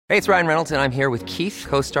Hey, it's Ryan Reynolds, and I'm here with Keith,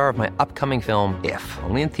 co-star of my upcoming film, If,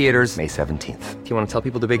 only in theaters May 17th. Do you want to tell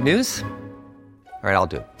people the big news? All right, I'll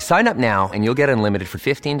do it. Sign up now and you'll get unlimited for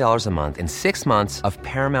 $15 a month and 6 months of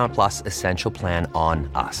Paramount Plus Essential Plan on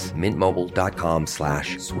us.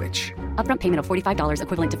 MintMobile.com/switch. Upfront payment of $45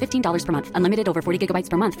 equivalent to $15 per month. Unlimited over 40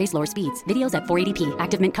 gigabytes per month. Face lower speeds. Videos at 480p.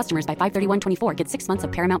 Active Mint customers by 531.24 get 6 months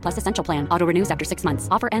of Paramount Plus Essential Plan. Auto renews after 6 months.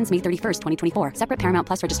 Offer ends May 31st, 2024. Separate Paramount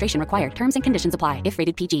Plus registration required. Terms and conditions apply if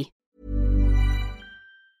rated PG.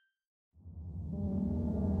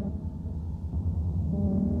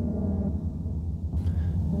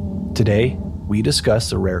 Today, we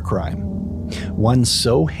discuss a rare crime. One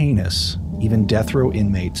so heinous, even death row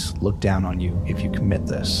inmates look down on you if you commit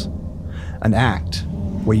this. An act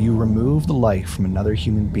where you remove the life from another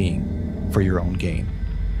human being for your own gain,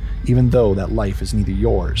 even though that life is neither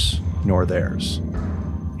yours nor theirs.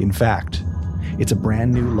 In fact, it's a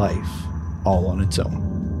brand new life all on its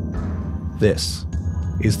own. This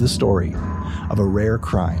is the story of a rare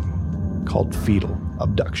crime called fetal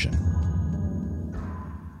abduction.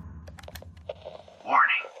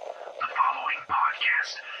 Warning, the following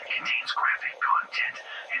podcast contains graphic content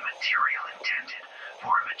and material intended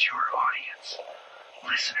for a mature audience.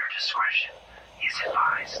 Listener discretion is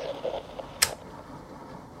advised.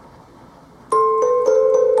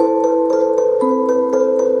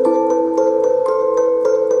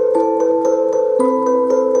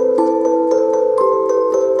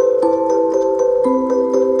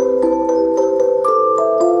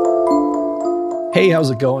 Hey, how's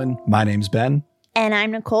it going? My name's Ben. And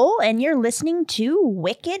I'm Nicole, and you're listening to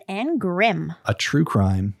Wicked and Grim. A true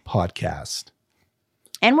crime podcast.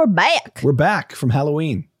 And we're back. We're back from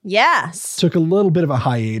Halloween. Yes. Took a little bit of a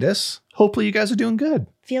hiatus. Hopefully you guys are doing good.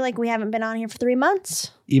 Feel like we haven't been on here for 3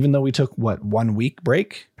 months. Even though we took, 1 week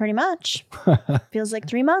break? Pretty much. Feels like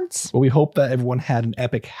 3 months. Well, we hope that everyone had an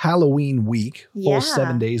epic Halloween week. Yeah. Full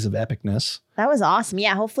 7 days of epicness. That was awesome.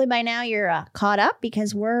 Yeah, hopefully by now you're caught up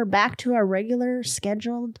because we're back to our regular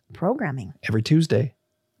scheduled programming. Every Tuesday.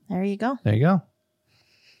 There you go. There you go.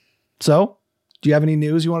 So, do you have any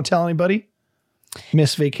news you want to tell anybody?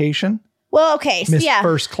 Miss vacation? Well, okay. So Miss yeah.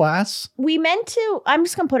 first class? We meant to, I'm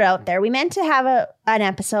just going to put it out there. We meant to have an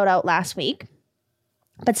episode out last week,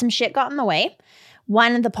 but some shit got in the way.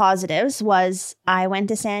 One of the positives was I went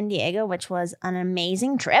to San Diego, which was an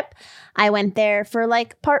amazing trip. I went there for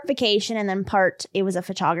like part vacation and then part, it was a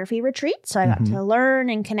photography retreat. So I got to learn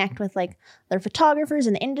and connect with like other photographers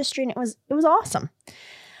in the industry, and it was awesome.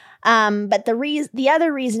 But the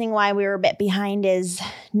other reasoning why we were a bit behind is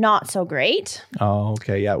not so great. Oh,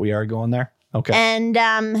 okay. Yeah, we are going there. Okay. And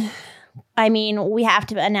I mean, we have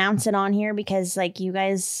to announce it on here because like you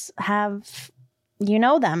guys have, you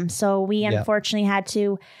know them. So we unfortunately had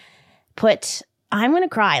to put, I'm going to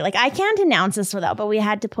cry. Like I can't announce this but we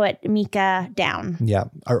had to put Mika down. Yeah.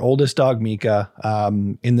 Our oldest dog, Mika,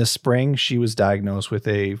 in the spring, she was diagnosed with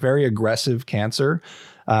a very aggressive cancer.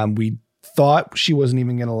 We thought she wasn't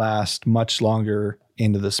even going to last much longer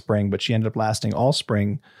into the spring, but she ended up lasting all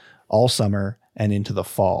spring, all summer, and into the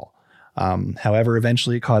fall. However,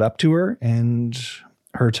 eventually it caught up to her and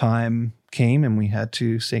her time came and we had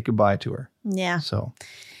to say goodbye to her. Yeah. So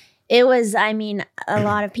it was, I mean, a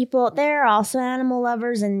lot of people, they're also animal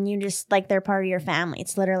lovers and you just like, they're part of your family.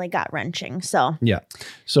 It's literally gut wrenching. So yeah.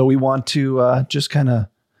 So we want to just kind of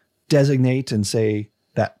designate and say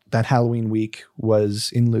that Halloween week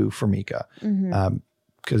was in lieu for Mika.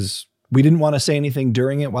 Because we didn't want to say anything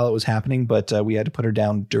during it while it was happening, but we had to put her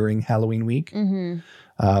down during Halloween week.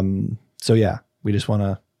 So yeah, we just want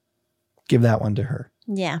to give that one to her.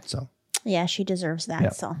 Yeah. So yeah, she deserves that. yeah.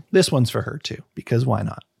 So this one's for her too, because why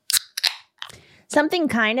not? something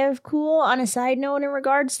kind of cool on a side note in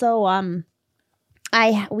regards. So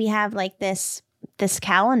we have like this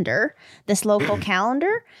calendar, this local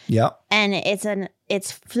calendar. Yeah. And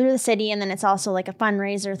it's through the city, and then it's also like a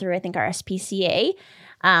fundraiser through, I think, our SPCA,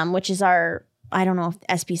 which is our, I don't know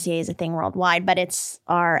if SPCA is a thing worldwide, but it's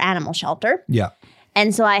our animal shelter. Yeah.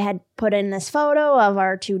 And so I had put in this photo of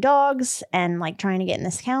our 2 dogs and like trying to get in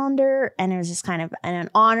this calendar. And it was just kind of an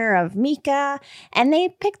honor of Mika. And they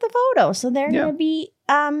picked the photo. So they're going to be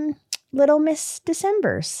Little Miss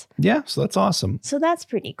Decembers. Yeah. So that's awesome. So that's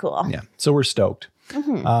pretty cool. Yeah. So we're stoked.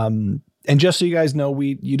 Mm-hmm. And just so you guys know,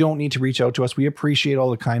 you don't need to reach out to us. We appreciate all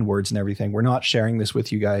the kind words and everything. We're not sharing this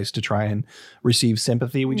with you guys to try and receive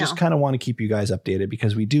sympathy. We just kind of want to keep you guys updated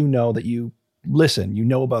because we do know that you listen, you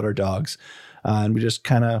know about our dogs. And we just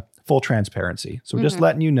kind of full transparency. So we're just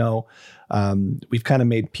letting you know, we've kind of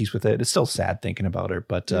made peace with it. It's still sad thinking about her,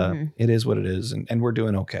 but it is what it is. And we're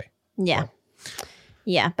doing okay. Yeah.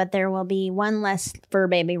 Yeah, but there will be one less fur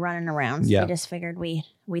baby running around. So Yeah. we just figured we'd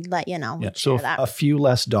let you know. Yeah. We'd So share that. a few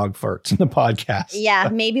less dog farts in the podcast. Yeah,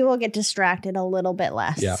 maybe we'll get distracted a little bit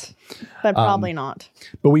less. Yeah. But probably not.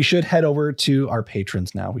 But we should head over to our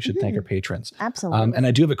patrons now. We should thank our patrons. Absolutely. And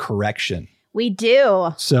I do have a correction. We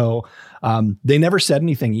do. So they never said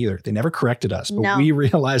anything either. They never corrected us, but No. we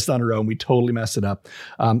realized on our own, we totally messed it up.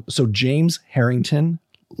 So James Harrington,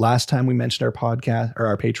 last time we mentioned our podcast or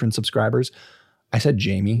our patron subscribers, I said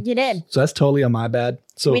Jamie. You did. So that's totally on my bad.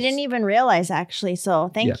 So We didn't even realize, actually.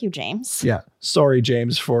 So thank you, James. yeah. Sorry,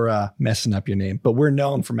 James, for messing up your name, but we're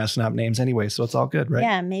known for messing up names anyway. So it's all good, right?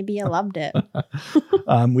 Yeah, maybe you loved it.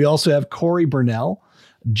 We also have Corey Burnell,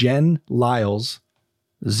 Jen Lyles,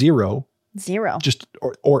 0, 0. just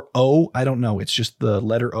or O. I don't know. It's just the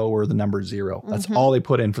letter O or the number 0. That's all they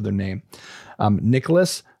put in for their name.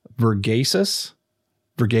 Nicholas Vergaeus.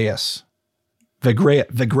 Vigreus.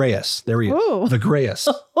 There he is. Ooh. Vigreus.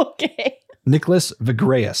 Okay. Nicholas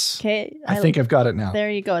Vigreus. Okay. I think I've got it now. There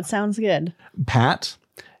you go. It sounds good. Pat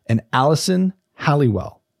and Allison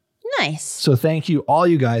Halliwell. Nice. So thank you, all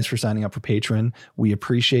you guys, for signing up for Patreon. We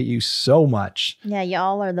appreciate you so much. Yeah,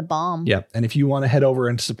 y'all are the bomb. Yeah. And if you want to head over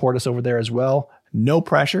and support us over there as well, no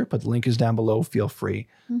pressure, but the link is down below. Feel free.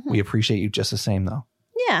 We appreciate you just the same, though.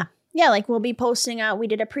 Yeah. Yeah, like we'll be posting out. We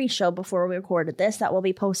did a pre-show before we recorded this that we'll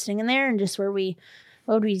be posting in there, and just where what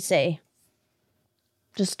would we say?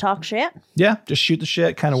 Just talk shit? Yeah. Just shoot the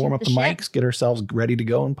shit, kind of warm up the the shit. mics, get ourselves ready to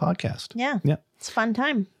go and podcast. Yeah. Yeah. It's a fun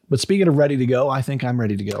time. But speaking of ready to go, I think I'm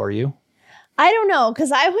ready to go. Are you? I don't know,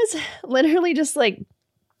 because I was literally just like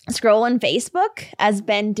scrolling Facebook as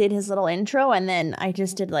Ben did his little intro, and then I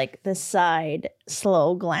just did like this side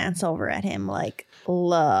slow glance over at him like,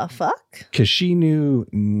 the fuck? Because she knew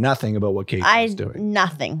nothing about what Kate was doing.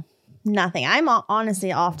 Nothing. I'm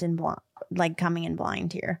honestly often like coming in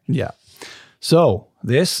blind here. Yeah. So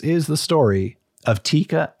this is the story of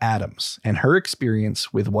Teka Adams and her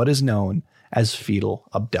experience with what is known as fetal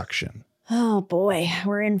abduction. Oh boy,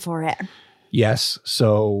 we're in for it. Yes.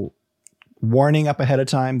 So warning up ahead of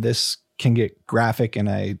time, this can get graphic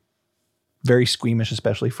and very squeamish,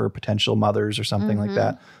 especially for potential mothers or something like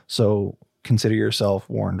that. So consider yourself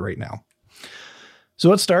warned right now.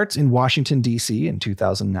 So it starts in Washington, D.C. in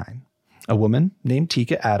 2009. A woman named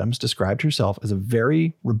Teka Adams described herself as a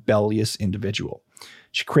very rebellious individual.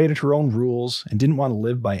 She created her own rules and didn't want to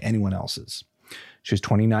live by anyone else's. She was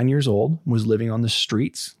 29 years old, was living on the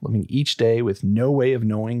streets, living each day with no way of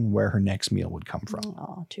knowing where her next meal would come from.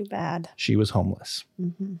 Oh, too bad. She was homeless.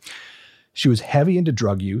 She was heavy into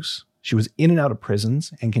drug use. She was in and out of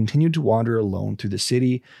prisons and continued to wander alone through the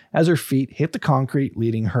city as her feet hit the concrete,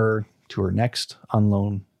 leading her to her next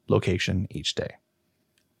unknown location each day.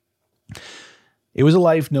 It was a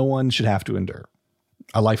life no one should have to endure.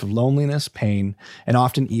 A life of loneliness, pain, and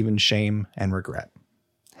often even shame and regret.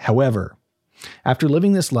 However, after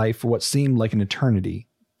living this life for what seemed like an eternity,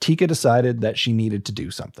 Teka decided that she needed to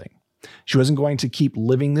do something. She wasn't going to keep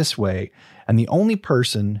living this way, and the only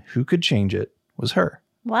person who could change it was her.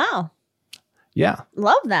 Wow. Yeah,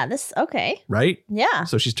 Love that. Okay. right? Yeah.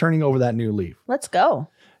 So she's turning over that new leaf. Let's go.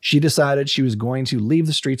 She decided she was going to leave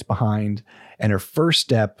the streets behind, and her first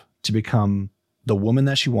step to become the woman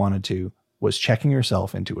that she wanted to was checking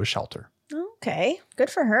herself into a shelter. Okay. Good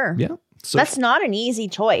for her. Yeah. So That's not an easy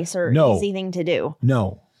choice or No. easy thing to do.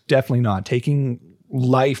 no, definitely not. Taking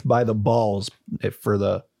life by the balls, for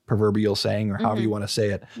the proverbial saying, or however you want to say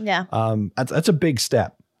it. Yeah. That's a big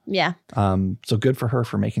step. Yeah. So good for her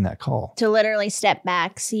for making that call. To literally step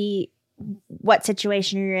back, see what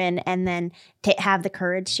situation you're in, and then have the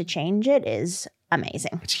courage to change it is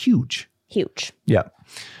amazing. It's huge. Huge. Yeah.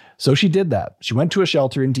 So she did that. She went to a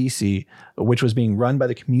shelter in DC, which was being run by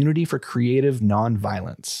the Community for Creative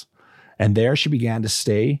Nonviolence. And there she began to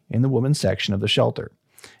stay in the women's section of the shelter.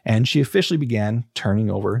 And she officially began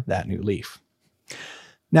turning over that new leaf.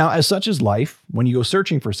 Now, as such is life, when you go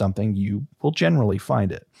searching for something, you will generally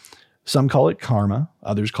find it. Some call it karma,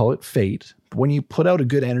 others call it fate. But when you put out a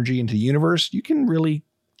good energy into the universe, you can really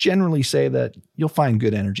generally say that you'll find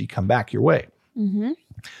good energy come back your way. Mm-hmm.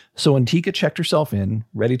 So when Teka checked herself in,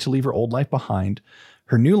 ready to leave her old life behind,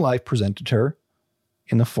 her new life presented her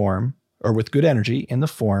in the form, or with good energy, in the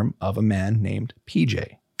form of a man named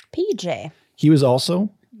PJ. PJ. He was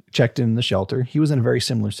also checked in the shelter. He was in a very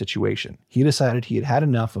similar situation. He decided he had had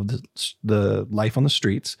enough of the life on the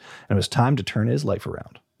streets, and it was time to turn his life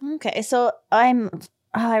around. Okay. So I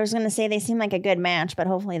was going to say they seem like a good match, but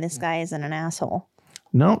hopefully this guy isn't an asshole.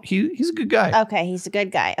 No, he's a good guy. Okay, he's a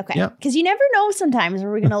good guy. Okay. Yeah. Because you never know sometimes.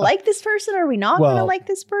 Are we going to like this person? Or are we not going to like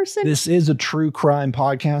this person? This is a true crime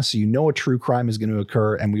podcast, so you know a true crime is going to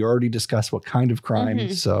occur, and we already discussed what kind of crime.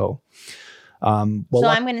 Mm-hmm. So, so I'm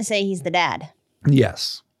going to say he's the dad.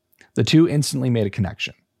 Yes. The two instantly made a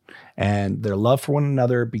connection, and their love for one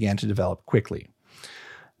another began to develop quickly.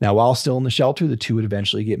 Now, while still in the shelter, the two would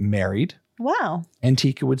eventually get married. Wow. And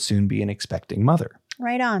Teka would soon be an expecting mother.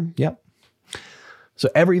 Right on. Yep. So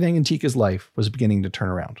everything in Teka's life was beginning to turn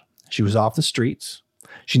around. She was off the streets.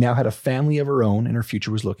 She now had a family of her own, and her future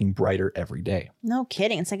was looking brighter every day. No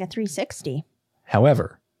kidding. It's like a 360.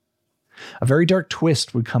 However, a very dark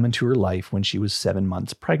twist would come into her life when she was 7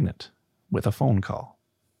 months pregnant with a phone call.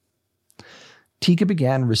 Teka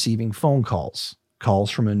began receiving phone calls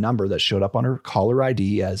from a number that showed up on her caller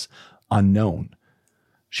ID as unknown.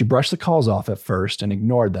 She brushed the calls off at first and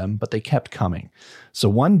ignored them, but they kept coming. So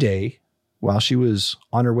one day, while she was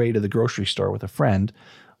on her way to the grocery store with a friend,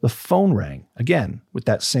 the phone rang again with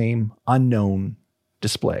that same unknown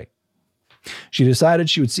display. She decided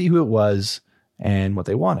she would see who it was and what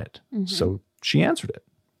they wanted. Mm-hmm. So she answered it.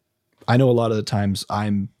 I know a lot of the times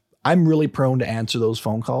I'm really prone to answer those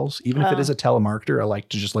phone calls. Even if it is a telemarketer, I like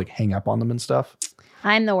to just hang up on them and stuff.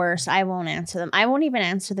 I'm the worst. I won't answer them. I won't even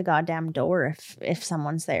answer the goddamn door if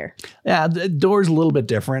someone's there. Yeah, the door's a little bit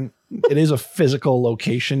different. It is a physical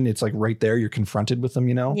location. It's right there. You're confronted with them,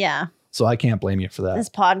 Yeah. So I can't blame you for that. This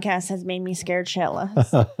podcast has made me scared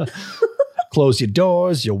shitless. Close your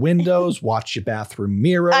doors, your windows, watch your bathroom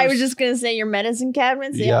mirrors. I was just going to say your medicine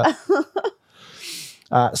cabinets. Yeah.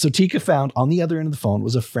 So Teka found on the other end of the phone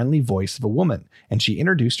was a friendly voice of a woman, and she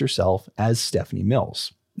introduced herself as Stephanie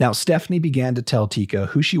Mills. Now, Stephanie began to tell Teka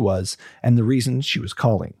who she was and the reason she was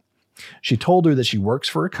calling. She told her that she works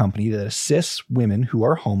for a company that assists women who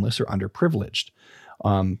are homeless or underprivileged,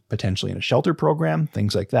 potentially in a shelter program,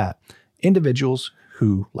 things like that. Individuals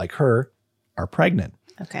who, like her, are pregnant.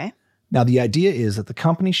 Okay. Now, the idea is that the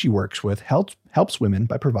company she works with helps women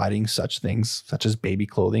by providing such things such as baby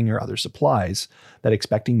clothing or other supplies that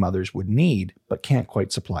expecting mothers would need but can't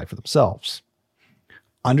quite supply for themselves.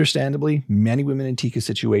 Understandably, many women in Teka's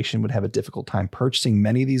situation would have a difficult time purchasing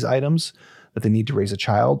many of these items that they need to raise a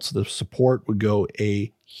child, so the support would go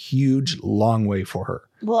a huge, long way for her.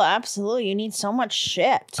 Well, absolutely. You need so much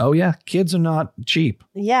shit. Oh, yeah. Kids are not cheap.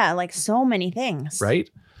 Yeah, so many things. Right?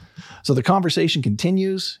 So the conversation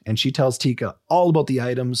continues, and she tells Teka all about the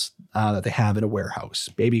items that they have in a warehouse.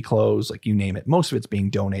 Baby clothes, you name it. Most of it's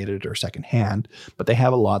being donated or secondhand, but they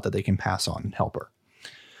have a lot that they can pass on and help her.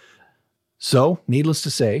 So, needless to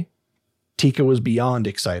say, Teka was beyond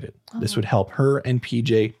excited. This would help her and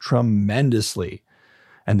PJ tremendously,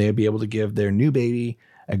 and they would be able to give their new baby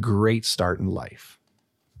a great start in life.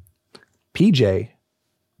 PJ,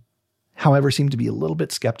 however, seemed to be a little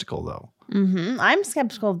bit skeptical, though. Mm-hmm. I'm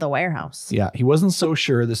skeptical of the warehouse. Yeah, he wasn't so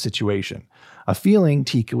sure of the situation, a feeling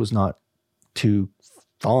Teka was not too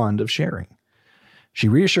fond of sharing. She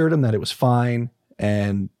reassured him that it was fine,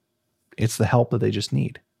 and it's the help that they just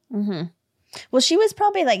need. Mm-hmm. Well, she was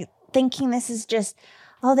probably thinking this is just,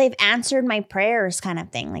 they've answered my prayers kind of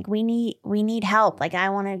thing. We need help. I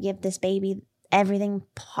want to give this baby everything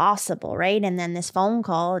possible, right? And then this phone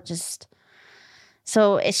call just,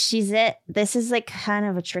 so this is kind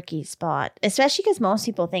of a tricky spot, especially because most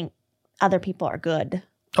people think other people are good.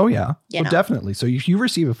 Oh, yeah. Definitely. So if you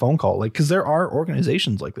receive a phone call, because there are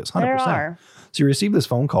organizations like this, 100%. There are. So you receive this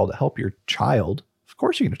phone call to help your child, of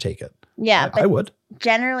course you're going to take it. Yeah. I would.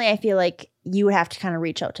 Generally, I feel like you would have to kind of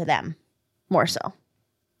reach out to them more so.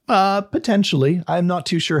 Potentially. I'm not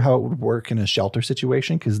too sure how it would work in a shelter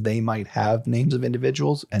situation because they might have names of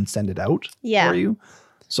individuals and send it out for you.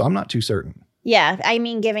 So I'm not too certain. Yeah. I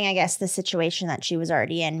mean, given, I guess, the situation that she was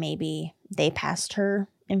already in, maybe they passed her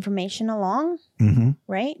information along. Mm-hmm.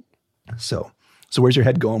 Right? So where's your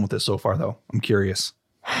head going with this so far, though? I'm curious.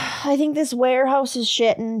 I think this warehouse is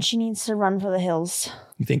shit and she needs to run for the hills.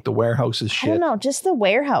 You think the warehouse is shit? I don't know. Just the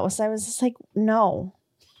warehouse. I was just no.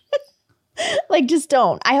 Just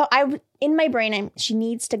don't. I in my brain, she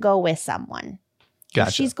needs to go with someone. Gotcha.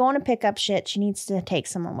 If she's going to pick up shit, she needs to take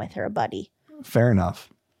someone with her, a buddy. Fair enough.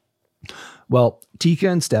 Well, Teka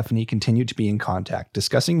and Stephanie continued to be in contact,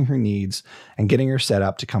 discussing her needs and getting her set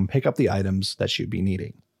up to come pick up the items that she'd be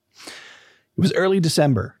needing. It was early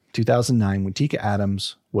December 2009 when Teka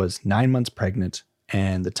Adams was 9 months pregnant,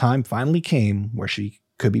 and the time finally came where she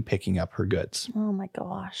could be picking up her goods. Oh my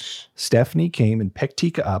gosh. Stephanie came and picked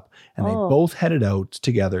Teka up, and they both headed out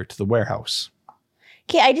together to the warehouse.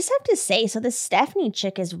 Okay, I just have to say, so this Stephanie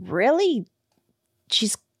chick is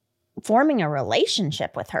she's forming a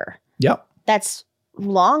relationship with her. Yep. That's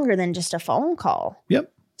longer than just a phone call.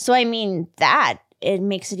 Yep. So, I mean, it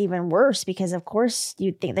makes it even worse because, of course,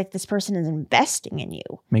 you'd think that this person is investing in you.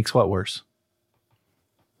 Makes what worse?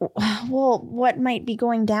 Well, what might be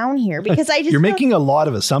going down here? Because I just You're making a lot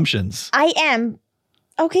of assumptions. I am.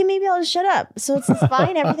 Okay, maybe I'll just shut up. So it's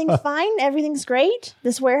fine. Everything's fine. Everything's great.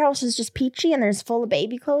 This warehouse is just peachy and there's full of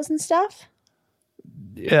baby clothes and stuff.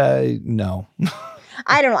 No.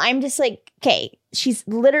 I don't know. I'm just like, okay, she's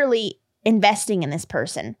literally investing in this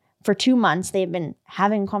person. For 2 months, they've been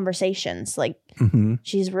having conversations. Like,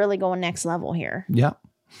 she's really going next level here. Yeah.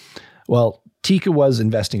 Well, Teka was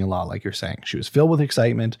investing a lot, like you're saying. She was filled with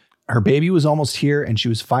excitement. Her baby was almost here, and she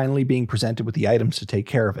was finally being presented with the items to take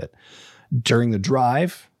care of it. During the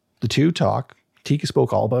drive, the two talk. Teka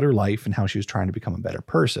spoke all about her life and how she was trying to become a better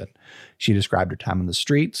person. She described her time on the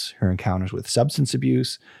streets, her encounters with substance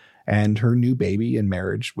abuse, and her new baby and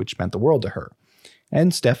marriage, which meant the world to her.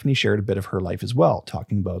 And Stephanie shared a bit of her life as well,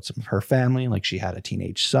 talking about some of her family, like she had a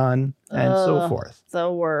teenage son and so forth. The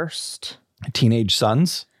worst. Teenage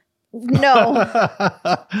sons? No.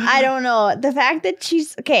 I don't know. The fact that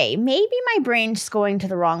she's, okay, maybe my brain's just going to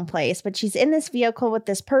the wrong place, but she's in this vehicle with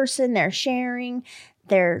this person. They're sharing.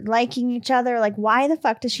 They're liking each other. Like, why the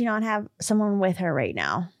fuck does she not have someone with her right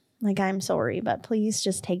now? Like, I'm sorry, but please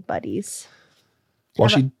just take buddies. Well,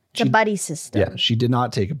 the buddy system. Yeah, she did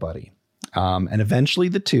not take a buddy. And eventually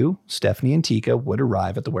the two, Stephanie and Teka, would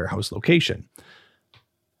arrive at the warehouse location.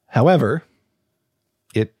 However,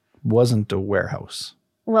 it wasn't a warehouse.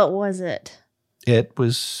 What was it? It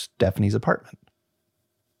was Stephanie's apartment.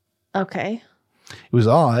 Okay. It was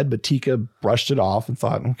odd, but Teka brushed it off and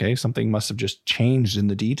thought, okay, something must have just changed in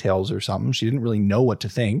the details or something. She didn't really know what to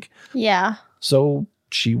think. Yeah. So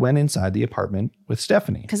she went inside the apartment with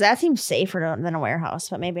Stephanie. Because that seems safer than a warehouse,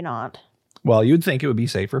 but maybe not. Well, you'd think it would be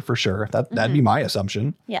safer for sure. That'd be my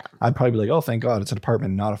assumption. Yeah. I'd probably be like, oh, thank God it's an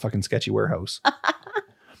apartment, not a fucking sketchy warehouse.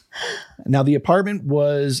 Now, the apartment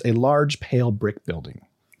was a large, pale brick building.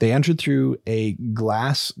 They entered through a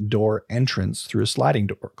glass door entrance through a sliding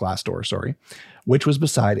door, glass door, which was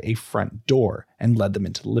beside a front door and led them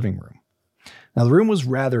into the living room. Now, the room was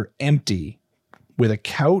rather empty with a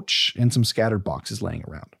couch and some scattered boxes laying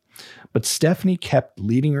around. But Stephanie kept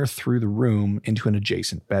leading her through the room into an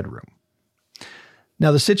adjacent bedroom.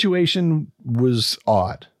 Now, the situation was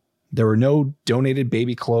odd. There were no donated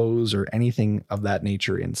baby clothes or anything of that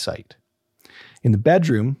nature in sight. In the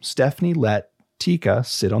bedroom, Stephanie let Teka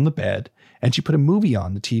sit on the bed, and she put a movie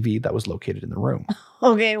on the TV that was located in the room.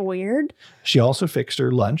 Okay, weird. She also fixed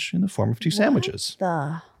her lunch in the form of 2 sandwiches.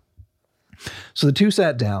 So the two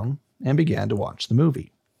sat down and began to watch the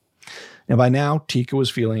movie. Now, by now, Teka was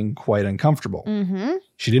feeling quite uncomfortable.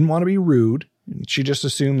 She didn't want to be rude. She just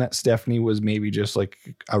assumed that Stephanie was maybe just like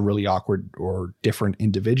a really awkward or different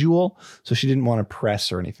individual. So she didn't want to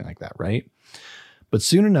press or anything like that, right? But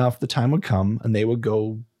soon enough, the time would come and they would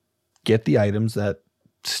go get the items that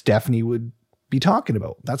Stephanie would be talking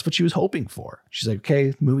about. That's what she was hoping for. She's like,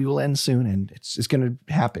 okay, the movie will end soon and it's going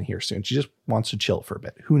to happen here soon. She just wants to chill for a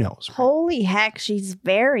bit. Who knows? Right? Holy heck, she's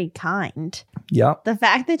very kind. Yeah. The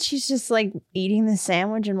fact that she's just like eating the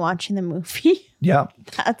sandwich and watching the movie. Yeah.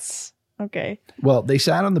 That's okay. Well, they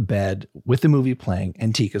sat on the bed with the movie playing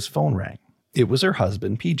and Teka's phone rang. It was her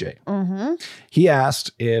husband, PJ. He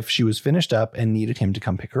asked if she was finished up and needed him to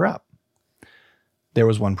come pick her up. There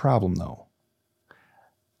was one problem, though.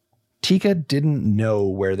 Teka didn't know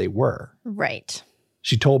where they were. Right.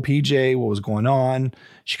 She told PJ what was going on.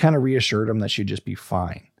 She kind of reassured him that she'd just be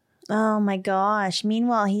fine. Oh my gosh.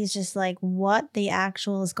 Meanwhile, he's just like, what the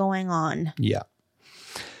actual is going on? Yeah.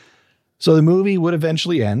 So the movie would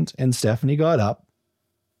eventually end, and Stephanie got up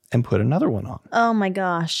and put another one on. Oh my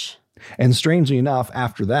gosh. And strangely enough,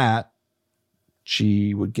 after that,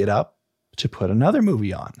 she would get up to put another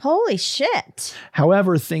movie on. Holy shit.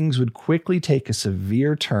 However, things would quickly take a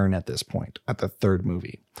severe turn at this point, at the third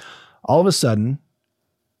movie. All of a sudden,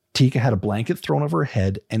 Teka had a blanket thrown over her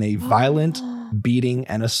head and a violent beating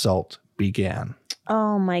and assault began.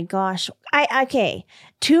 Oh my gosh. Okay.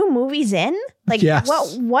 2 movies in? Like, yes.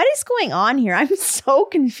 What is going on here? I'm so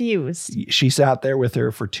confused. She sat there with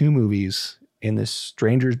her for 2 movies in this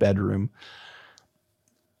stranger's bedroom,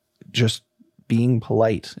 just being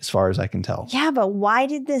polite as far as I can tell. Yeah, but why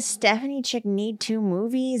did this Stephanie chick need 2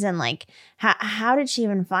 movies? And like, how did she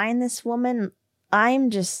even find this woman?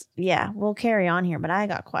 We'll carry on here, but I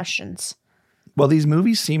got questions. Well, these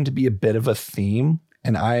movies seem to be a bit of a theme,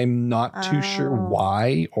 and I'm not too sure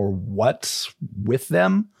why or what's with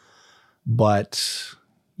them. But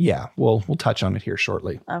yeah, we'll touch on it here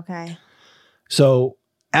shortly. Okay. So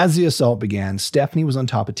as the assault began, Stephanie was on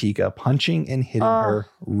top of Teka, punching and hitting her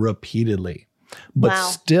repeatedly. But Wow.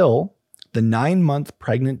 still, the 9-month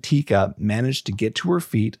pregnant Teka managed to get to her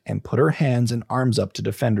feet and put her hands and arms up to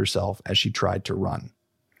defend herself as she tried to run.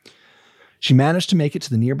 She managed to make it to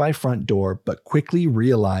the nearby front door, but quickly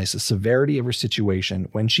realized the severity of her situation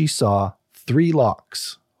when she saw 3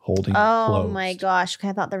 locks holding her closed. Oh my gosh.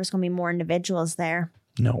 I thought there was going to be more individuals there.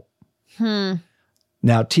 No.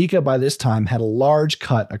 Now, Teka by this time had a large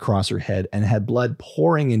cut across her head and had blood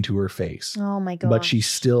pouring into her face. Oh my gosh. But she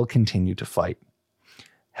still continued to fight.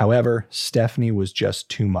 However, Stephanie was just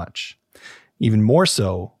too much. Even more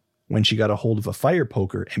so when she got a hold of a fire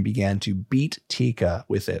poker and began to beat Teka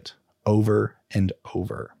with it over and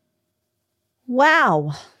over.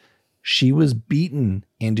 Wow. She was beaten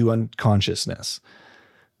into unconsciousness,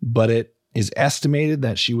 but it is estimated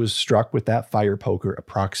that she was struck with that fire poker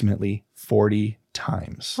approximately 40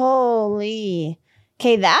 times. Holy.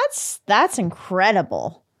 Okay, that's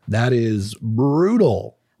incredible. That is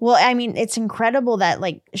brutal. Well, I mean, it's incredible that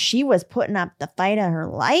like she was putting up the fight of her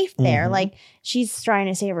life there. Mhm. Like she's trying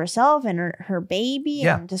to save herself and her baby.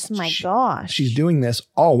 Yeah. And just my gosh. She's doing this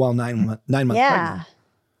all while 9 months pregnant. yeah.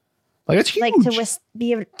 Like, it's huge. Like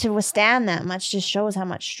be able to withstand that much just shows how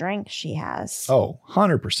much strength she has. Oh,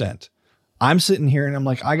 100%. I'm sitting here and I'm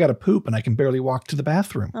like, I got to poop and I can barely walk to the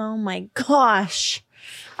bathroom. Oh my gosh.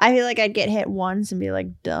 I feel like I'd get hit once and be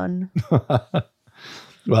like, done.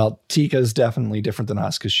 Well, Teka's definitely different than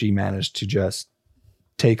us because she managed to just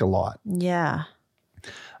take a lot. Yeah.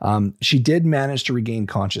 She did manage to regain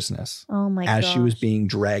consciousness Oh my as gosh. she was being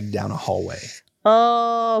dragged down a hallway.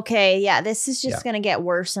 Oh, okay. Yeah. This is just Yeah. going to get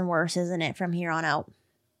worse and worse, isn't it, from here on out?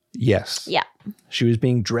 Yes. Yeah. She was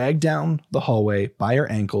being dragged down the hallway by her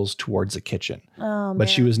ankles towards the kitchen, Oh, but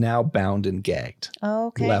she man. was now bound and gagged,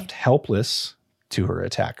 Okay. left helpless to her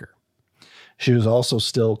attacker. She was also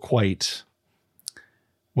still quite,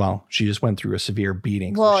 well, she just went through a severe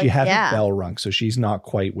beating. Well, so she had yeah. her bell rung, so she's not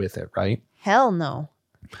quite with it, right? Hell no.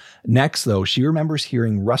 Next, though, she remembers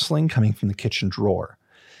hearing rustling coming from the kitchen drawer.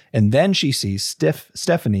 And then she sees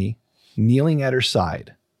Stephanie kneeling at her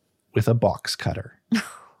side with a box cutter.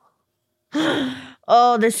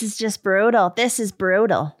 Oh, this is just brutal. This is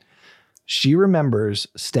brutal. She remembers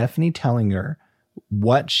Stephanie telling her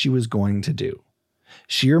what she was going to do.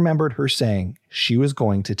 She remembered her saying she was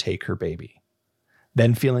going to take her baby,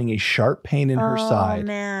 then feeling a sharp pain in her side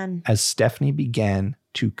Man. as Stephanie began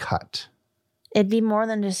to cut. It'd be more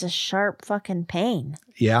than just a sharp fucking pain.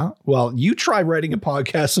 Yeah? Well, you try writing a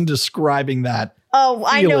podcast and describing that. Oh,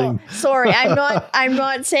 I know. Feeling. Sorry, I'm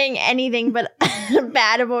not saying anything but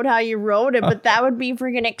bad about how you wrote it, but that would be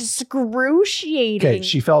freaking excruciating. Okay,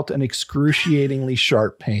 she felt an excruciatingly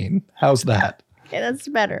sharp pain. How's that? Okay, that's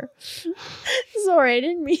better. Sorry, I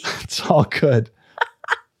didn't mean. It's all good.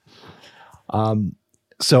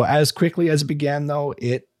 So as quickly as it began, though,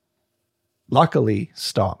 it luckily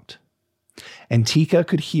stopped. And Teka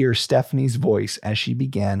could hear Stephanie's voice as she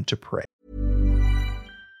began to pray.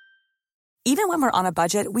 Even when we're on a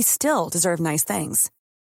budget, we still deserve nice things.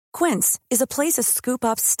 Quince is a place to scoop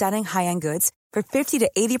up stunning high-end goods for 50 to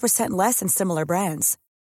 80% less than similar brands.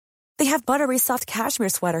 They have buttery soft cashmere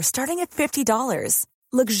sweaters starting at $50,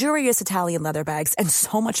 luxurious Italian leather bags, and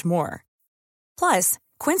so much more. Plus,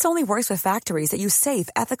 Quince only works with factories that use safe,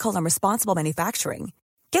 ethical, and responsible manufacturing.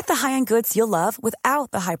 Get the high-end goods you'll love without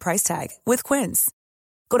the high price tag with Quince.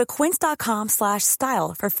 Go to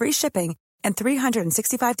quince.com/style for free shipping and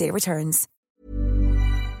 365-day returns.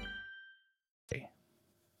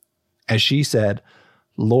 As she said,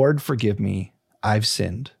 "Lord, forgive me. I've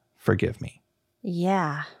sinned. Forgive me."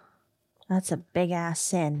 Yeah, that's a big ass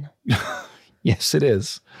sin. Yes, it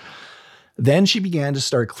is. Then she began to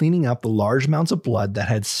start cleaning up the large amounts of blood that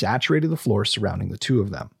had saturated the floor surrounding the two of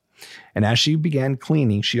them. And as she began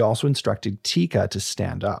cleaning, she also instructed Teka to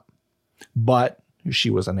stand up. But she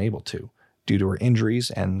was unable to, due to her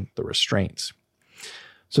injuries and the restraints.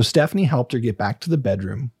 So Stephanie helped her get back to the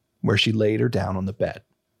bedroom, where she laid her down on the bed.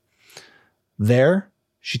 There,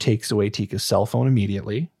 she takes away Teka's cell phone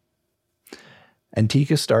immediately. And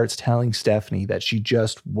Teka starts telling Stephanie that she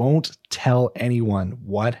just won't tell anyone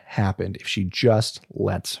what happened if she just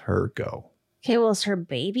lets her go. Okay, well, is her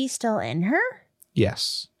baby still in her?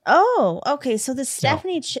 Yes. Oh, okay. So the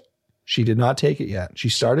Stephanie, She did not take it yet. She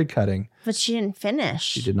started cutting. but she didn't finish.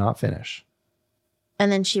 She did not finish.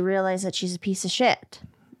 And then she realized that she's a piece of shit.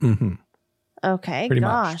 Mm-hmm. Okay, Pretty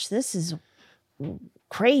gosh, much. this is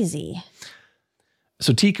crazy.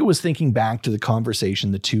 So Teka was thinking back to the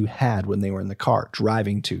conversation the two had when they were in the car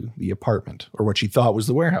driving to the apartment, or what she thought was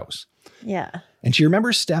the warehouse. Yeah. And she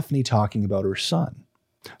remembers Stephanie talking about her son.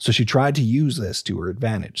 So she tried to use this to her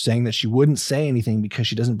advantage, saying that she wouldn't say anything because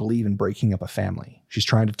she doesn't believe in breaking up a family. She's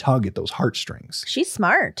trying to tug at those heartstrings. She's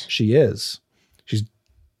smart. She is.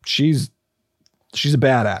 She's a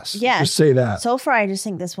badass. Yeah. Just say that. So far, I just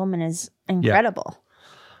think this woman is incredible.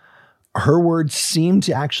 Yeah. Her words seemed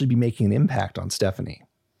to actually be making an impact on Stephanie.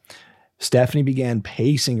 Stephanie began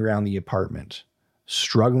pacing around the apartment,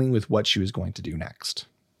 struggling with what she was going to do next.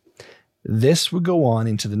 This would go on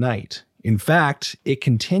into the night. In fact, it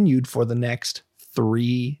continued for the next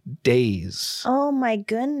 3 days. Oh my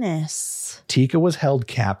goodness. Teka was held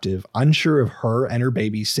captive, unsure of her and her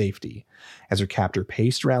baby's safety, as her captor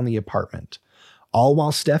paced around the apartment, all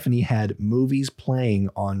while Stephanie had movies playing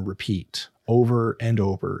on repeat over and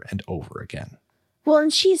over and over again. Well,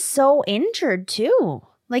 and she's so injured too.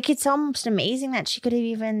 Like, it's almost amazing that she could have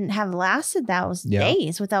even have lasted those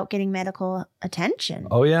days without getting medical attention.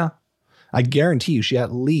 Oh, yeah. I guarantee you she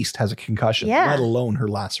at least has a concussion, let alone her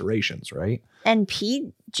lacerations, right? And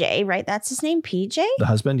PJ, right? That's his name, PJ? The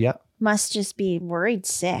husband, yeah. Must just be worried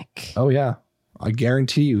sick. Oh, yeah. I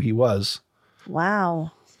guarantee you he was.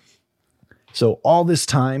 Wow. So all this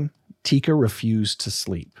time, Teka refused to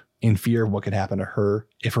sleep in fear of what could happen to her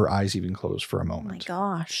if her eyes even closed for a moment. Oh my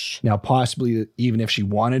gosh. Now, possibly even if she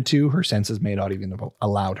wanted to, her senses may not even have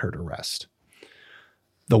allowed her to rest.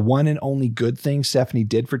 The one and only good thing Stephanie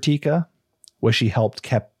did for Teka was she helped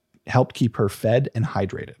keep her fed and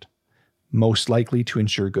hydrated, most likely to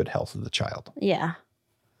ensure good health of the child. Yeah.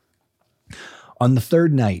 On the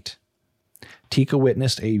third night, Teka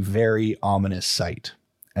witnessed a very ominous sight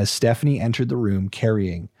as Stephanie entered the room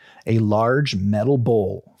carrying a large metal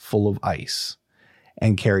bowl full of ice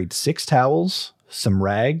and carried 6 towels, some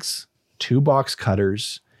rags, 2 box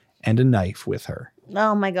cutters, and a knife with her.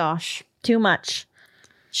 Oh my gosh. Too much.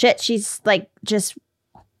 Shit, she's like just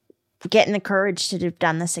getting the courage to have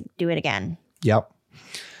done this, do it again. Yep.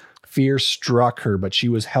 Fear struck her, but she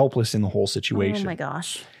was helpless in the whole situation. Oh my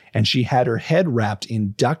gosh. And she had her head wrapped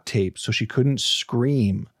in duct tape so she couldn't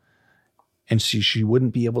scream and she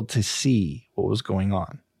wouldn't be able to see what was going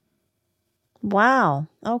on. Wow.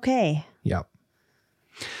 Okay. Yep.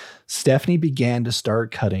 Stephanie began to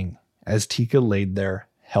start cutting as Teka laid there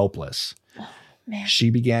helpless. Oh, man. She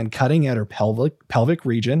began cutting at her pelvic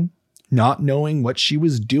region, not knowing what she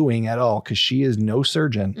was doing at all because she is no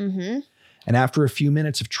surgeon. Mm-hmm. And after a few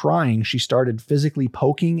minutes of trying, she started physically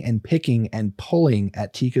poking and picking and pulling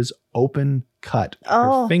at Teka's open cut with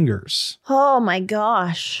her fingers. Oh my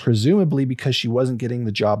gosh. Presumably because she wasn't getting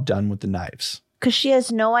the job done with the knives. Because she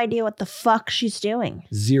has no idea what the fuck she's doing.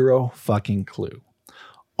 Zero fucking clue.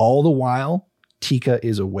 All the while, Teka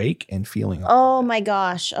is awake and feeling Oh my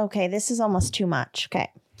gosh. Okay, this is almost too much. Okay.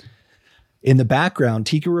 In the background,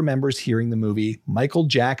 Teka remembers hearing the movie Michael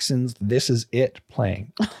Jackson's This Is It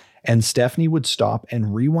playing. And Stephanie would stop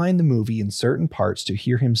and rewind the movie in certain parts to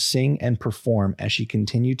hear him sing and perform as she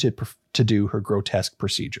continued to do her grotesque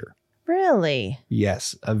procedure. Really?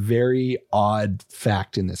 Yes, a very odd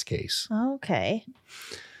fact in this case. Okay.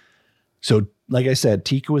 So, like I said,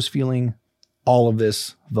 Teka was feeling all of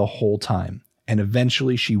this the whole time. And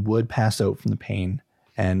eventually she would pass out from the pain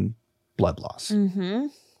and blood loss. Mm-hmm.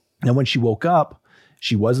 Now, when she woke up,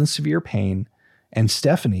 she was in severe pain, and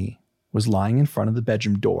Stephanie was lying in front of the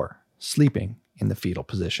bedroom door, sleeping in the fetal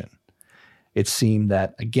position. It seemed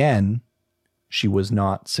that, again, she was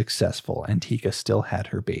not successful, and Teka still had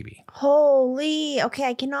her baby. Holy. Okay,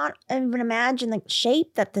 I cannot even imagine the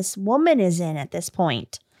shape that this woman is in at this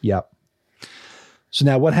point. Yep. So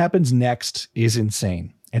now what happens next is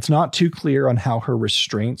insane. It's not too clear on how her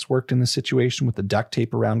restraints worked in the situation with the duct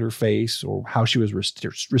tape around her face or how she was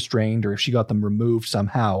restrained or if she got them removed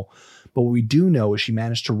somehow. But what we do know is she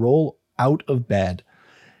managed to roll out of bed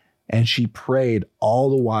and she prayed all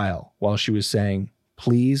the while she was saying,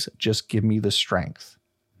 "Please just give me the strength."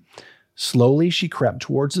 Slowly, she crept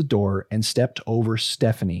towards the door and stepped over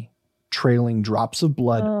Stephanie, trailing drops of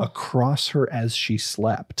blood across her as she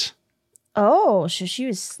slept. Oh, so she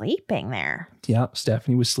was sleeping there. Yeah,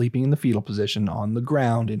 Stephanie was sleeping in the fetal position on the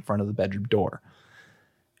ground in front of the bedroom door.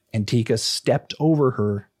 And Teka stepped over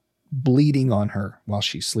her, bleeding on her while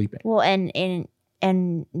she's sleeping. Well, and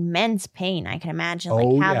immense pain, I can imagine.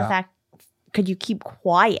 Like how the fact could you keep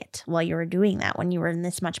quiet while you were doing that when you were in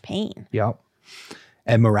this much pain? Yeah.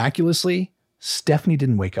 And miraculously, Stephanie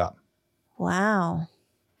didn't wake up. Wow.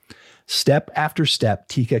 Step after step,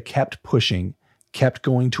 Teka kept pushing, kept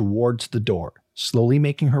going towards the door, slowly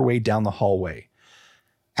making her way down the hallway.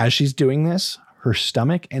 As she's doing this, her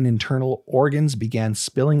stomach and internal organs began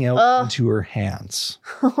spilling out into her hands.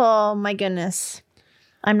 Oh my goodness.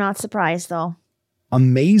 I'm not surprised though.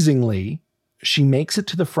 Amazingly, she makes it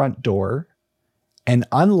to the front door and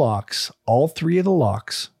unlocks all 3 of the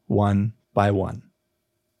locks one by one.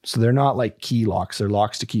 So they're not like key locks. They're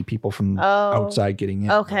locks to keep people from outside getting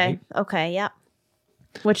in. Okay. Right? Okay. Yeah.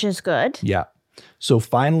 Which is good. Yeah. So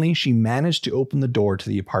finally, she managed to open the door to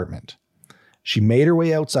the apartment. She made her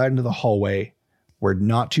way outside into the hallway where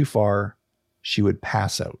not too far she would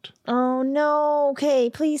pass out. Oh, no. Okay.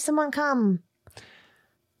 Please, someone come.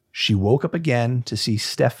 She woke up again to see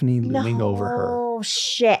Stephanie looming over her. Oh,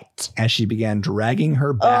 shit. As she began dragging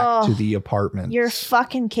her back to the apartment. You're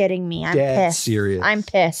fucking kidding me. I'm Dead pissed. serious. I'm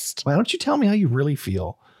pissed. Why don't you tell me how you really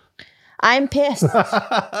feel? I'm pissed. Because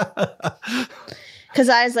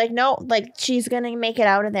I was like, no, like she's going to make it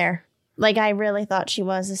out of there. Like I really thought she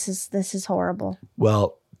was. This is horrible.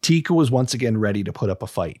 Well, Teka was once again ready to put up a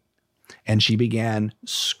fight. And she began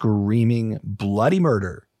screaming bloody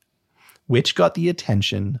murder, which got the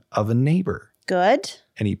attention of a neighbor. Good.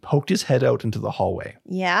 And he poked his head out into the hallway.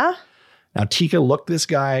 Yeah. Now, Teka looked this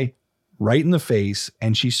guy right in the face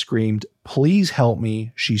and she screamed, "Please help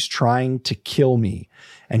me. She's trying to kill me."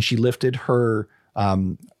 And she lifted her,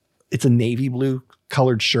 it's a navy blue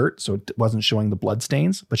colored shirt, so it wasn't showing the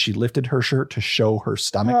bloodstains, but she lifted her shirt to show her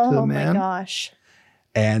stomach to the man. Oh my gosh.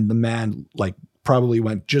 And the man like probably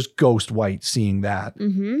went just ghost white seeing that.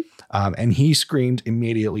 Mm-hmm. And he screamed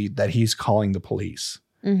immediately that he's calling the police.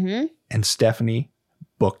 Mm-hmm. And Stephanie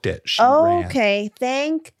booked it. She ran. Okay.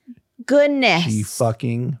 Thank goodness. She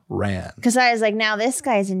fucking ran. Because I was like, now this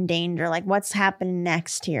guy's in danger. Like, what's happening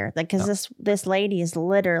next here? Like, because this lady is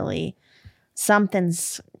literally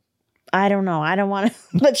something's. I don't know. I don't want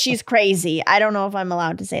to, but she's crazy. I don't know if I'm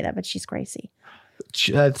allowed to say that, but she's crazy.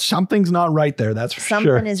 Something's not right there. That's for sure.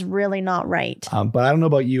 Something is really not right. But I don't know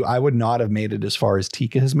about you. I would not have made it as far as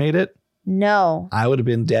Teka has made it. No. I would have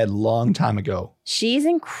been dead long time ago. She's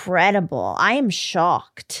incredible. I am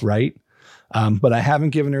shocked. Right? But I haven't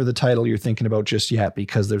given her the title you're thinking about just yet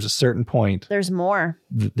because there's a certain point. There's more.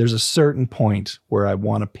 There's a certain point where I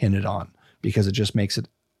want to pin it on because it just makes it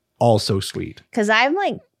all so sweet. Because I'm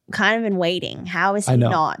like kind of been waiting. How is he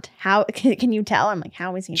not? How can you tell? I'm like,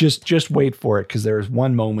 how is he just wait for it because there's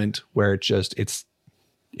one moment where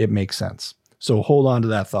it makes sense. So hold on to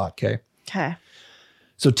that thought, okay? Okay.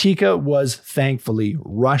 So Teka was thankfully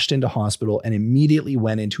rushed into hospital and immediately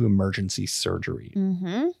went into emergency surgery.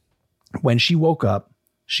 Mm-hmm. When she woke up,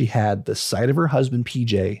 she had the sight of her husband,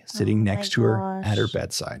 PJ, sitting next to her at her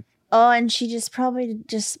bedside. Oh, and she just probably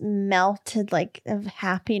just melted like of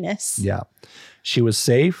happiness. Yeah. She was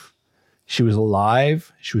safe. She was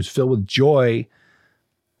alive. She was filled with joy.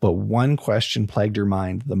 But one question plagued her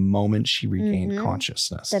mind the moment she regained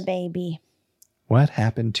consciousness. The baby. What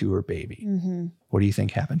happened to her baby? Mm-hmm. What do you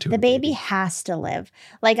think happened to her baby? The baby has to live.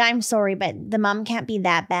 Like, I'm sorry, but the mom can't be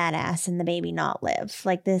that badass and the baby not live.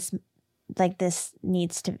 Like this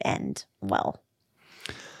needs to end well.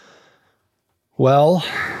 Well,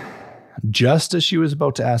 just as she was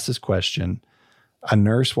about to ask this question, a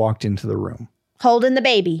nurse walked into the room. Holding the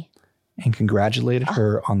baby. And congratulated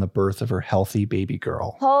her on the birth of her healthy baby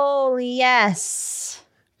girl. Holy yes.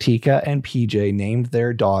 Teka and PJ named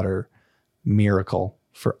their daughter Miracle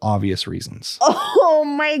for obvious reasons. Oh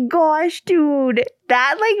my gosh, dude.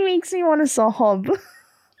 That like makes me want to sob.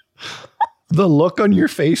 The look on your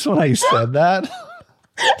face when I said that.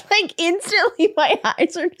 Like instantly my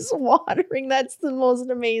eyes are just watering. That's the most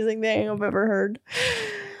amazing thing I've ever heard.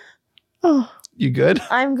 Oh. You good?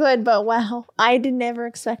 I'm good, but wow. I never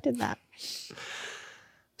expected that.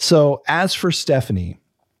 So as for Stephanie,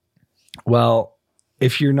 well,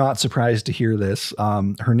 if you're not surprised to hear this,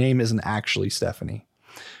 her name isn't actually Stephanie.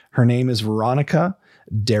 Her name is Veronica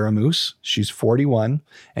Daramus. She's 41,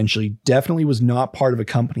 and she definitely was not part of a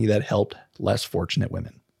company that helped less fortunate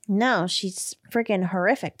women. No, she's a freaking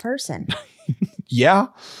horrific person. Yeah?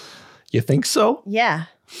 You think so? Yeah.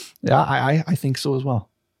 Yeah, I think so as well.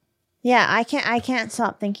 Yeah, I can't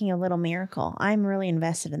stop thinking of Little Miracle. I'm really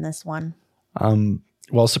invested in this one.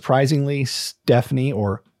 Well, surprisingly, Stephanie,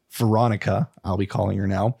 or Veronica, I'll be calling her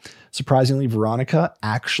now. Surprisingly, Veronica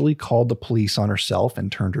actually called the police on herself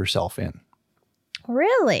and turned herself in.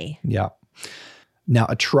 Really? Yeah. Now,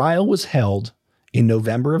 a trial was held in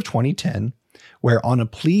November of 2010, where on a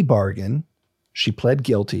plea bargain, she pled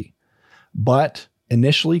guilty, but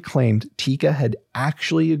initially claimed Teka had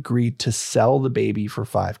actually agreed to sell the baby for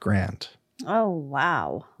 $5,000. Oh,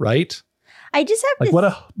 wow. Right? I just have like to... what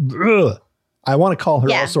a... I want to call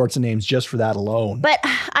her all sorts of names just for that alone. But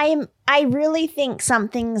I really think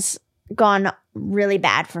something's gone really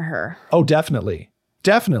bad for her. Oh, definitely.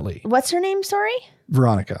 Definitely. What's her name? Sorry?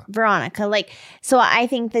 Veronica. Like, so I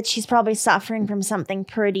think that she's probably suffering from something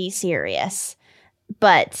pretty serious.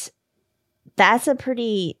 But that's a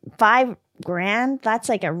pretty... grand, that's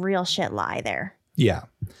like a real shit lie there. Yeah.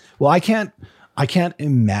 Well, I can't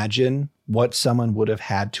imagine what someone would have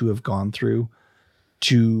had to have gone through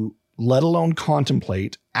to, let alone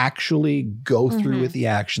contemplate, actually go through with the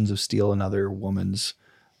actions of steal another woman's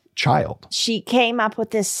child. She came up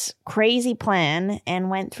with this crazy plan and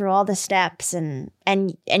went through all the steps, and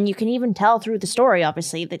you can even tell through the story,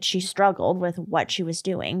 obviously, that she struggled with what she was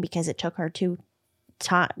doing because it took her two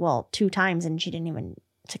times and she didn't even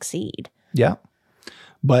succeed. Yeah.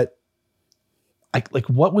 But like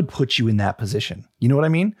what would put you in that position? You know what I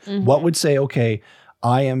mean? What would say, okay,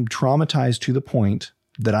 I am traumatized to the point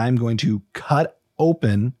that I'm going to cut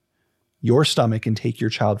open your stomach and take your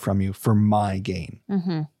child from you for my gain.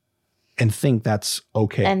 And think that's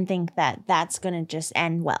okay. And think that that's going to just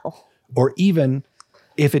end well. Or even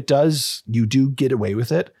if it does, you do get away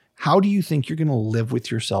with it. How do you think you're going to live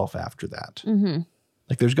with yourself after that?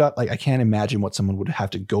 Like I can't imagine what someone would have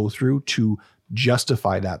to go through to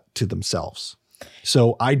justify that to themselves.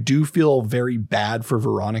 So I do feel very bad for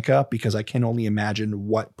Veronica because I can only imagine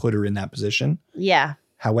what put her in that position. Yeah.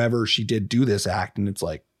 However, she did do this act and it's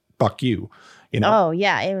like, fuck you, you know? Oh,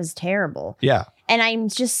 yeah. It was terrible. Yeah.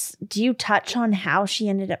 And do you touch on how she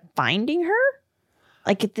ended up finding her?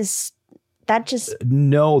 Like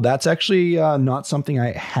No, that's actually not something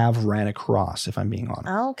I have ran across, if I'm being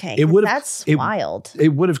honest. Okay. That's wild. It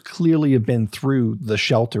would have clearly have been through the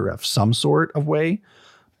shelter of some sort of way,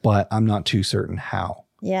 but I'm not too certain how.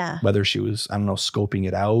 Yeah. Whether she was, I don't know, scoping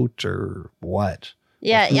it out or what.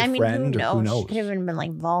 Yeah. Or I mean, who knows? She She could have been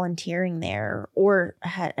like volunteering there or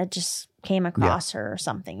just came across her or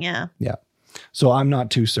something. Yeah. Yeah. So I'm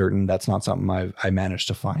not too certain. That's not something I managed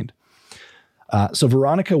to find. So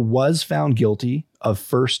Veronica was found guilty of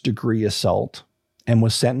first-degree assault and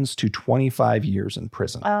was sentenced to 25 years in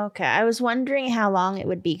prison. Okay. I was wondering how long it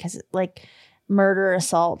would be because like murder,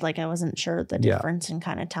 assault, like I wasn't sure the difference in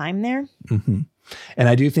kind of time there. And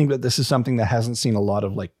I do think that this is something that hasn't seen a lot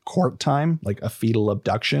of like court time, like a fetal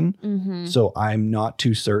abduction. So I'm not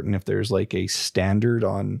too certain if there's like a standard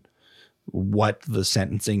on what the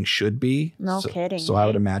sentencing should be. No kidding. So I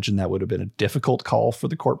would imagine that would have been a difficult call for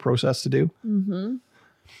the court process to do.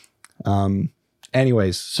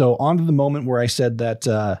 Anyways, so on to the moment where I said that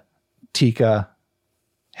Teka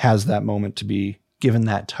has that moment to be given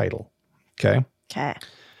that title. Okay.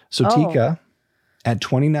 So Teka, at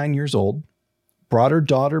 29 years old, brought her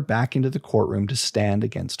daughter back into the courtroom to stand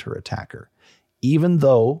against her attacker, even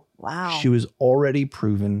though she was already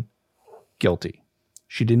proven guilty.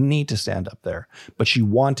 She didn't need to stand up there, but she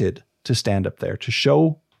wanted to stand up there to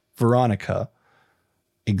show Veronica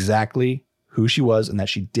exactly who she was and that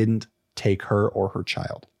she didn't take her or her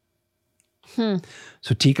child. So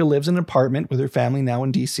Teka lives in an apartment with her family now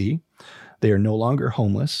in DC. They are no longer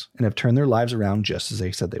homeless and have turned their lives around just as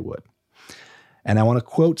they said they would. And I want to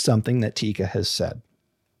quote something that Teka has said.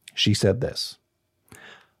 She said this: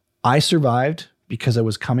 "I survived because I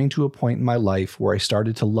was coming to a point in my life where I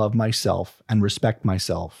started to love myself and respect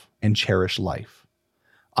myself and cherish life.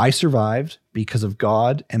 I survived because of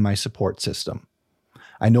God and my support system.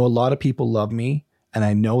 I know a lot of people love me, and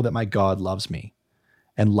I know that my God loves me.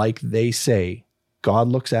 And like they say, God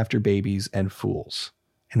looks after babies and fools.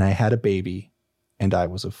 And I had a baby, and I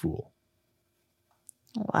was a fool."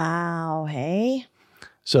 Wow. Hey.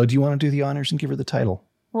 So do you want to do the honors and give her the title?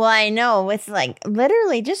 Well, I know it's like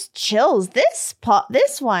literally just chills. This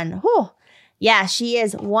one. Whew. Yeah, she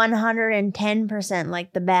is 110%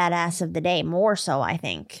 like the badass of the day. More so, I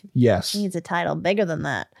think. Yes. She needs a title bigger than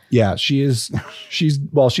that. Yeah, she is. She's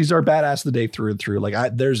our badass of the day through and through. Like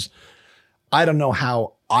I don't know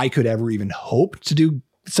how I could ever even hope to do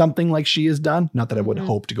something like she has done. Not that I would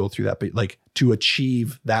hope to go through that, but like to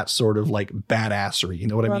achieve that sort of like badassery. You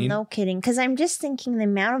know what I mean? No kidding. Because I'm just thinking the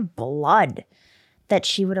amount of blood that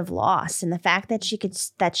she would have lost and the fact that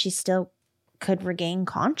she still could regain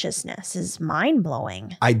consciousness is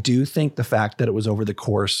mind-blowing. I do think the fact that it was over the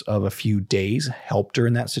course of a few days helped her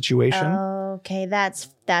in that situation. Okay, that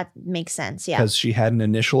makes sense. Yeah. Because she had an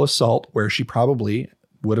initial assault where she probably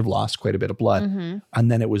would have lost quite a bit of blood.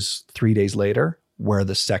 And then it was 3 days later where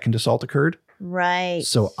the second assault occurred. Right.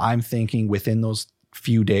 So I'm thinking within those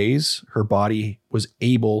few days, her body was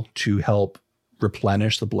able to help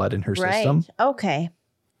replenish the blood in her system. Okay.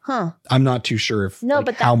 Huh. I'm not too sure if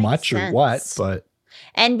how much sense. or what, but.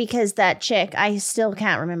 And because that chick, I still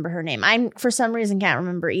can't remember her name. I for some reason can't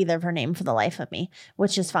remember either of her name for the life of me,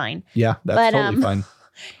 which is fine. Yeah, that's totally fine.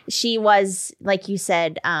 She was, like you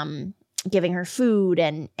said, giving her food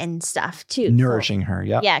and stuff too. Nourishing her,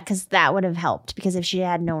 yeah. Yeah, because that would have helped. Because if she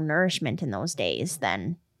had no nourishment in those days,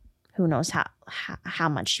 then who knows how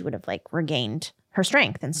much she would have like regained her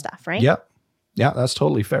strength and stuff, right? Yep. Yeah, that's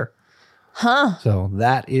totally fair. Huh. So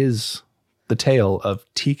that is the tale of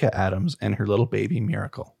Teka Adams and her little baby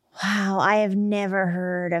Miracle. Wow, I have never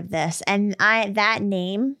heard of this. And that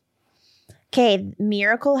name, okay,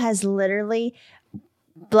 Miracle has literally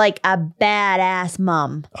like a badass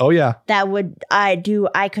mom. Oh, yeah.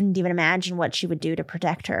 I couldn't even imagine what she would do to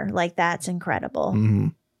protect her. Like, that's incredible. Mm-hmm.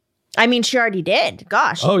 I mean, she already did.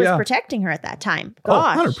 Gosh, she was protecting her at that time.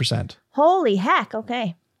 Gosh. 100%. Holy heck.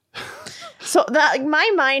 Okay. So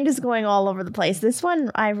my mind is going all over the place. This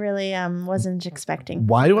one I really wasn't expecting.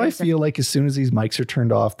 Why do I feel like as soon as these mics are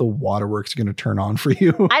turned off, the waterworks are going to turn on for you?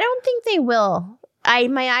 I don't think they will.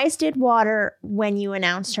 My eyes did water when you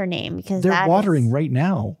announced her name because they're watering right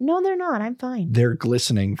now. No, they're not. I'm fine. They're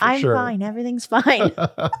glistening for sure. I'm fine. Everything's fine.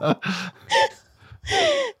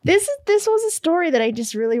 This was a story that I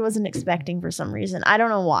just really wasn't expecting for some reason. I don't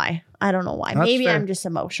know why. That's Maybe fair. I'm just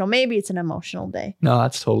emotional. Maybe it's an emotional day. No,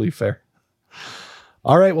 that's totally fair.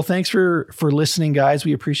 All right. Well, thanks for listening, guys.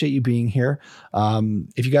 We appreciate you being here.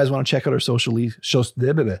 If you guys want to check out our social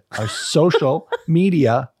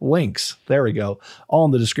media links, there we go. All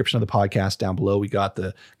in the description of the podcast down below. We got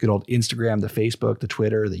the good old Instagram, the Facebook, the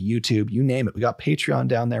Twitter, the YouTube, you name it. We got Patreon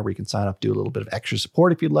down there where you can sign up, do a little bit of extra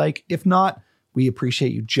support if you'd like. If not, we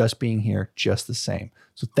appreciate you just being here just the same.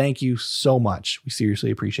 So thank you so much. We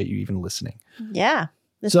seriously appreciate you even listening. Yeah.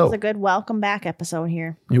 This was a good welcome back episode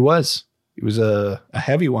here. It was. It was a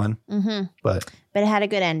heavy one, but it had a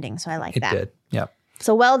good ending, so I like that. It did, yeah.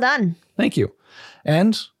 So well done. Thank you.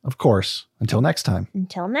 And, of course, until next time.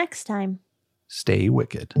 Until next time. Stay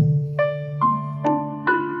wicked.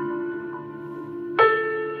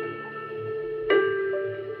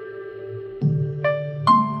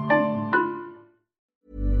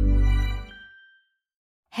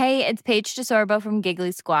 Hey, it's Paige DeSorbo from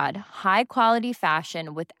Giggly Squad. High quality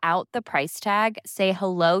fashion without the price tag. Say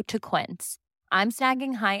hello to Quince. I'm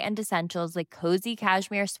snagging high-end essentials like cozy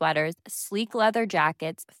cashmere sweaters, sleek leather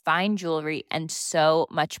jackets, fine jewelry, and so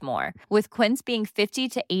much more. With Quince being 50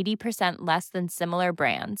 to 80% less than similar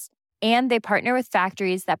brands. And they partner with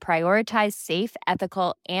factories that prioritize safe,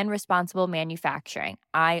 ethical, and responsible manufacturing.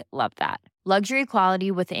 I love that. Luxury quality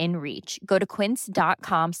within reach. Go to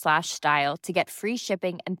quince.com/style to get free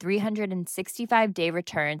shipping and 365-day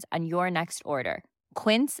returns on your next order.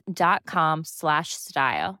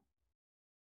 Quince.com/style.